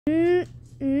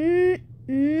Gotta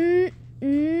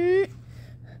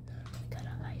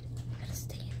hide. I gotta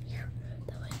stay in here.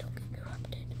 That way I don't get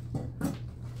corrupted.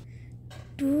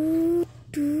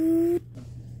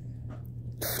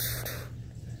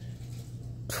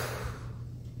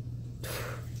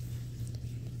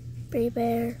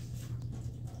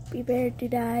 Prepare to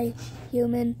die,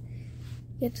 human.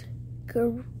 Get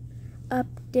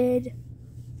corrupted.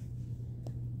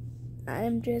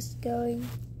 I'm just going.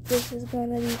 This is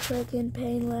gonna be freaking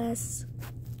painless.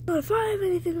 Not if I have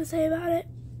anything to say about it.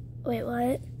 Wait,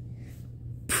 what?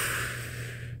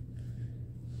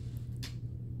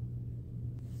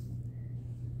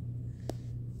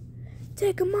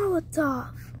 Take a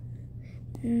Molotov.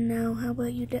 Now, how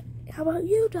about you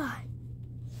die?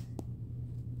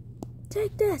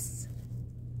 Take this.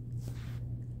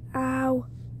 Ow.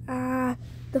 Ah,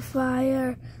 the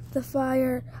fire. The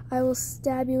fire. I will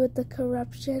stab you with the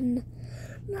corruption.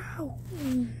 No.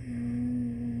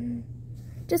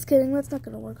 Just kidding. That's not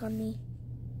going to work on me.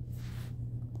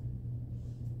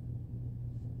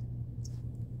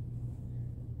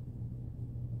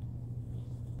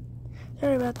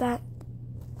 Sorry about that.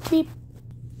 Beep.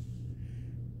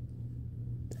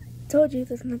 Told you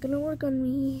that's not going to work on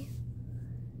me.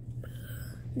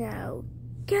 Now,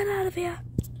 get out of here.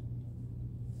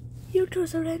 You to a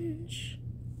syringe.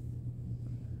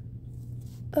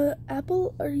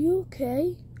 Apple, are you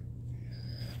okay?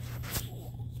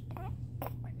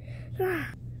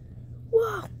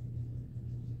 Whoa.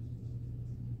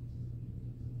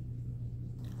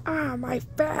 Ah, my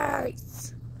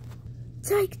face.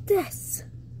 Take this.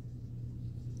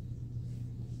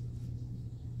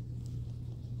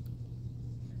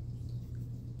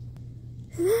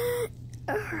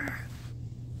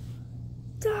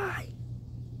 Die.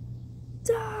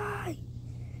 Die.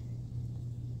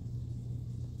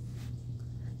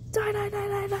 Die, die, die,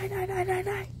 die, die, die, die, die,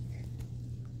 die.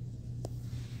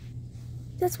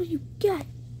 That's what you get.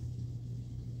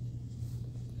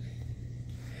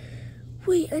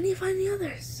 Wait, I need to find the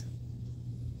others.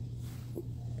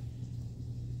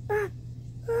 I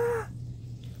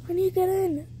need to get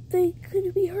in. They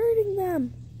could be hurting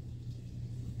them.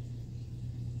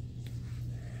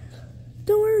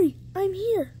 Don't worry, I'm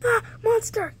here. Ah,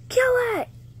 monster, kill it!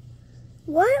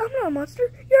 What? I'm not a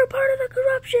monster. You're a part of the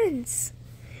corruptions.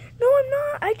 No, I'm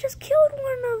not. I just killed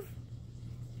one of...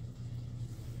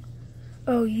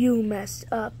 Oh, you messed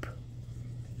up.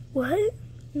 What?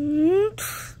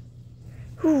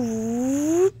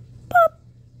 Pop.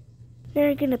 Now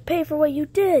you're gonna pay for what you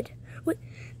did. What?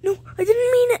 No, I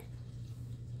didn't mean it.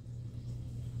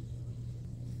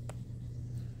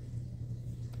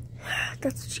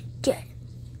 That's what you get.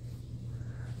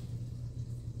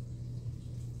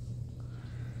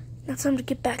 Now it's time to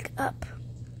get back up.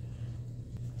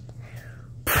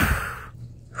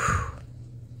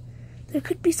 There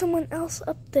could be someone else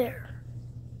up there.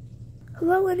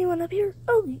 Hello, anyone up here?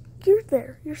 Oh, you're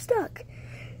there. You're stuck.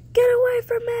 Get away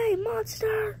from me,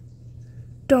 monster!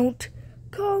 Don't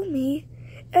call me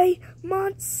a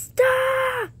monster!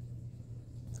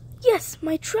 Yes,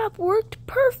 my trap worked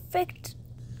perfect.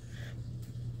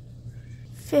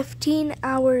 15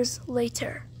 hours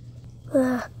later.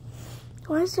 Why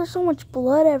is there so much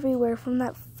blood everywhere from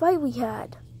that fight we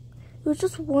had? It was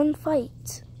just one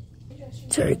fight.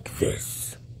 Take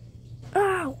this.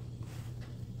 Ow!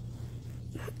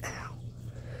 Ow.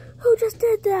 Who just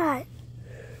did that?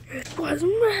 It was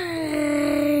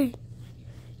me!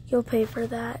 You'll pay for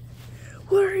that.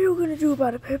 What are you gonna do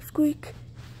about it, Pipsqueak?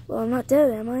 Well, I'm not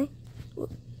dead, am I? Well,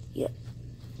 yeah.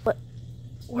 But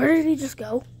where did he just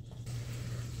go?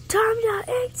 Time to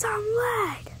eat some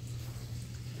lead!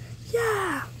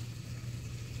 Yeah!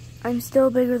 I'm still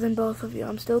bigger than both of you.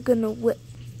 I'm still gonna whip.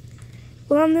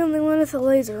 Well, I'm the only one with a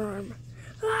laser arm.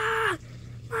 Ah!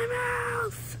 My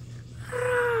mouth!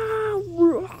 Ah!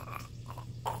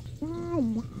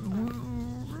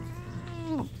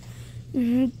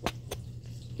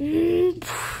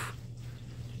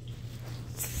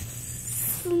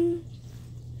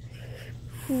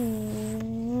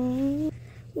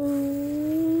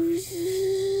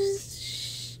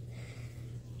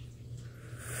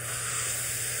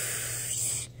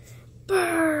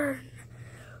 Burn!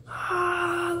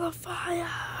 Ah, the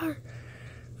fire!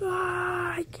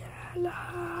 Ah, I can't.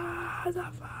 Ah, the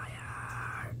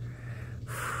fire!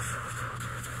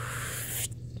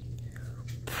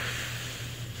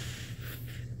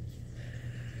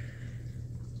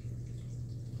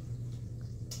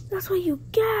 That's what you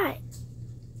get.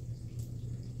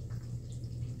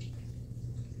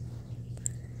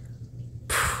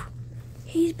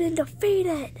 He's been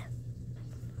defeated.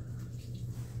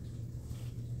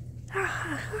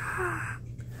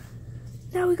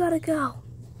 Now we gotta go.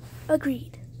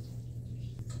 Agreed.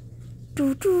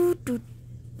 Darn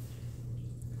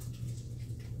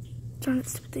it,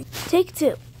 stupid thing. Take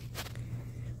 2.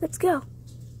 Let's go.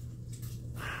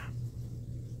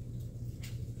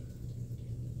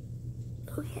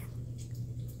 Oh yeah.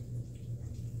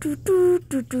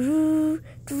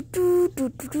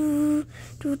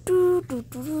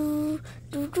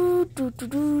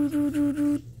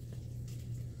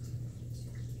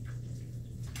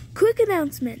 Quick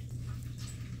announcement.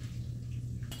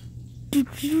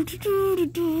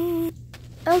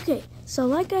 Okay, so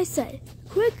like I said,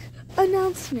 quick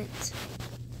announcement.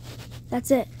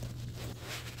 That's it.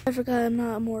 I forgot I'm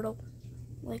not immortal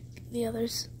like the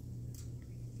others.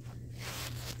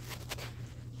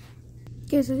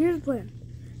 Okay, so here's the plan.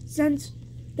 Since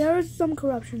there is some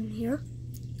corruption here,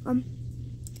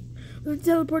 we'll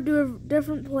teleport to a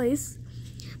different place.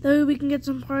 That way we can get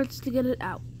some parts to get it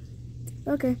out.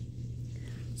 Okay.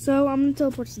 So I'm gonna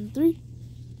teleport in 3,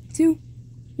 2,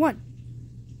 1.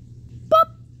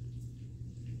 Pop!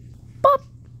 Pop!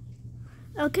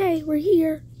 Okay, we're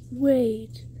here.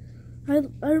 Wait. I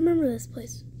remember this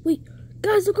place. Wait,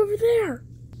 guys, look over there!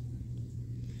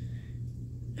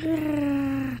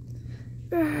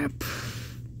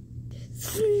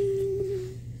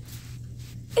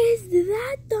 Is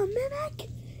that the mimic?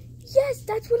 Yes,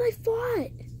 that's what I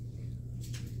thought.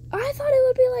 I thought it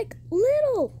would be like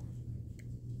little.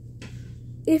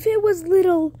 If it was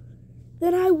little,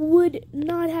 then I would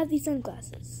not have these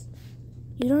sunglasses.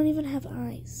 You don't even have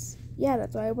eyes. Yeah,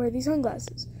 that's why I wear these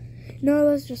sunglasses. No,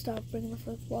 let's just stop bringing the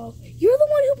fourth wall. You're the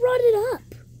one who brought it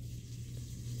up.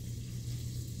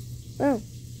 Oh.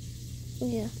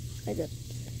 Yeah, I did.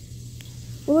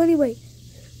 Well, anyway,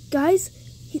 guys,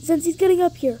 since he's getting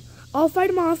up here, I'll fight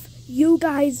him off. You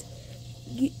guys,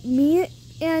 me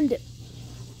and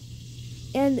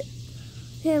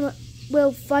him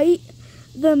will fight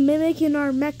the mimic in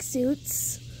our mech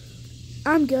suits.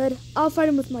 I'm good. I'll fight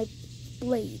him with my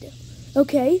blade.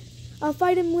 Okay? I'll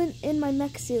fight him in my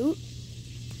mech suit.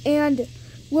 And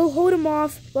we'll hold him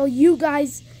off while you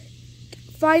guys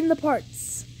find the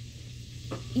parts.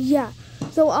 Yeah.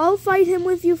 So I'll fight him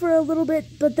with you for a little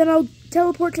bit, but then I'll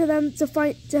teleport to them to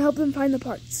help them find the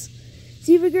parts.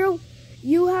 TV girl,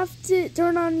 you have to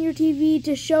turn on your TV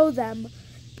to show them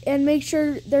and make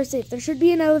sure they're safe. There should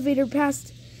be an elevator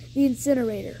past the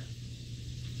incinerator.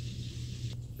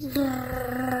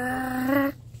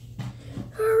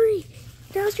 Hurry!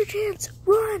 Now's your chance.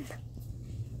 Run!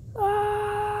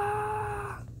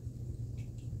 Ah!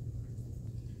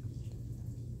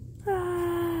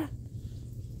 Ah!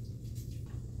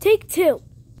 Take 2.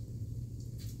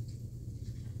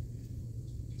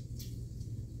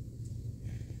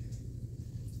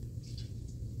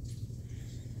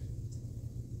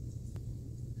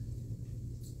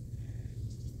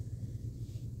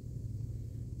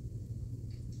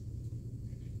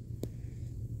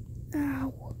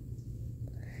 Ow.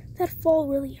 That fall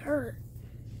really hurt.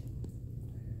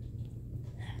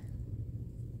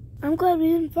 I'm glad we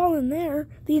didn't fall in there.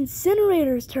 The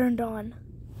incinerator's turned on.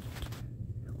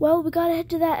 Well, we gotta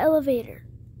head to that elevator.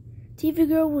 TV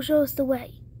girl will show us the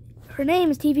way. Her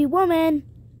name is TV woman.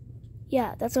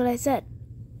 Yeah, that's what I said.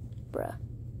 Bruh.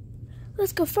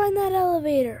 Let's go find that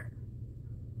elevator.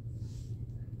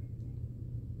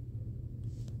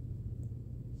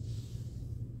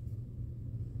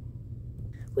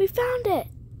 We found it.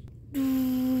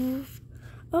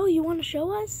 Oh, you want to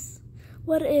show us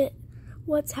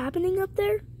what's happening up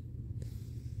there?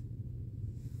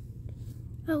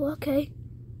 Oh, okay.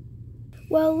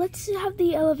 Well, let's have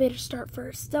the elevator start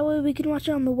first. That way we can watch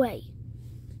it on the way.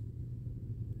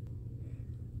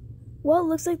 Well,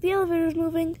 looks like the elevator's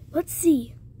moving. Let's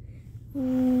see.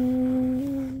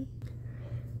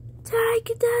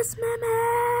 Take this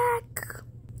mimic.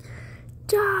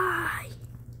 Die.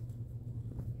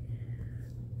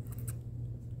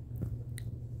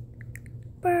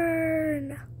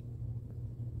 Burn.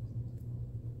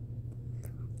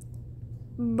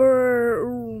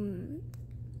 Burn.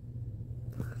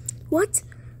 What?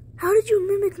 How did you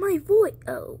mimic my voice?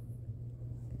 Oh.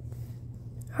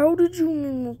 How did you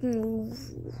mimic my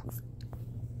voice?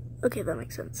 Okay, that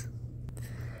makes sense.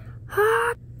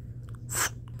 Ah.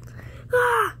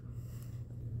 Ah.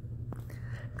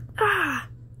 Ah.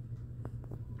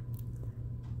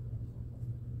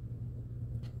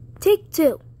 Take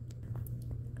 2.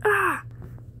 Ah.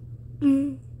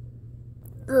 Ugh.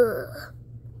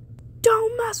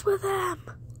 Don't mess with him.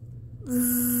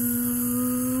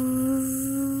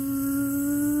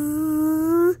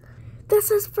 This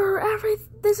is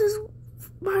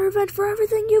my revenge for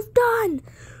everything you've done.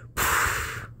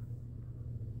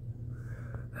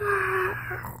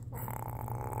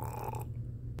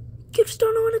 You just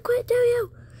don't want to quit, do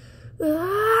you?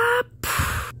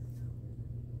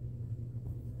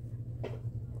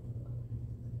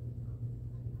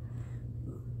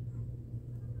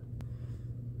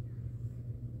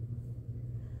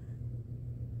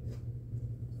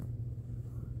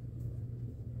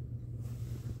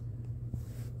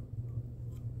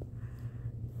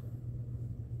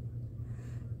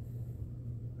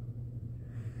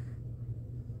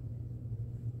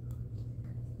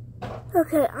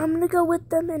 Okay, I'm gonna go with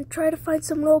them and try to find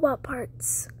some robot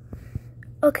parts.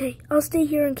 Okay, I'll stay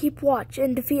here and keep watch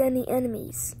and defeat any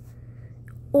enemies.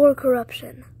 Or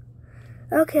corruption.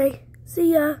 Okay,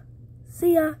 see ya.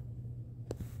 See ya.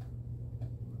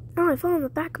 Oh, I fell on the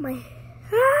back of my head.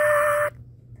 Ah!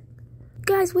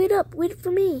 Guys, wait up. Wait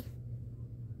for me.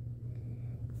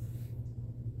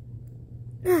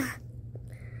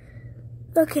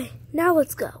 Okay, now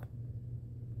let's go.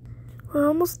 We're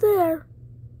almost there.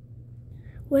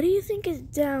 What do you think is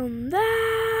down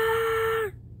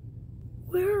there?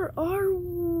 Where are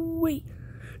we?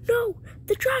 No,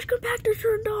 the trash compactor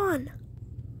turned on.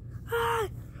 Ah,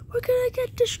 we're gonna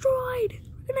get destroyed.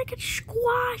 We're gonna get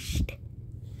squashed.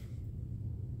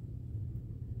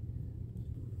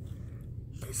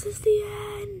 This is the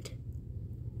end.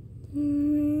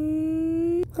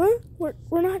 Huh?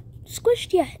 We're not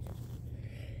squished yet.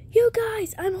 You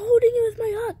guys, I'm holding you with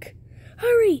my hook.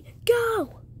 Hurry,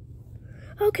 go.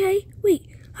 Okay, wait,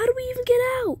 how do we even get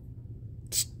out?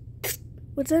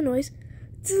 What's that noise?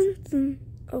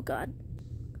 Oh God.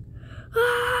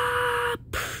 Ah!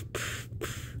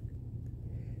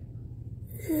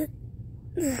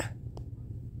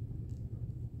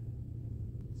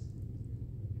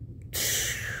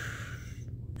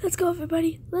 Let's go,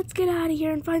 everybody. Let's get out of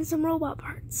here and find some robot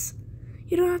parts.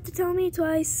 You don't have to tell me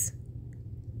twice.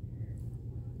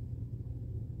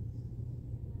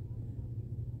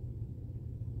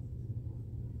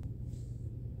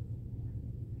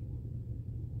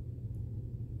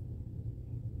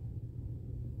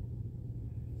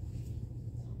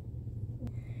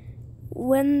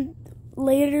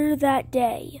 Later that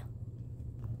day.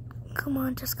 Come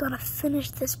on, just gotta finish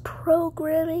this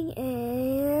programming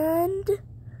and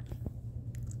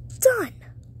done.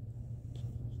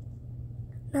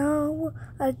 Now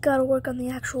I gotta work on the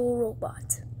actual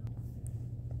robot.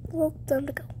 Well, time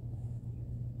to go.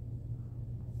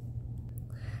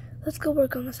 Let's go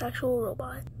work on this actual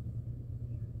robot.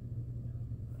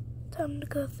 Time to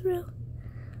go through.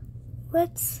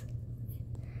 Let's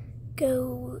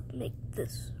go make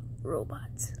this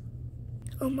robot.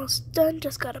 Almost done,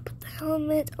 just gotta put the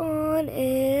helmet on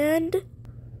and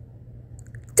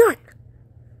done!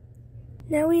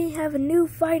 Now we have a new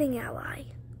fighting ally.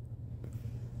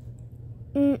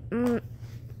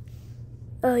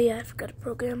 Oh yeah, I forgot to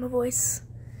program a voice.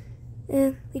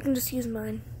 You can just use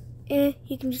mine. You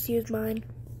can just use mine.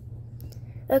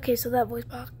 Okay, so that voice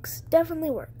box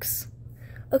definitely works.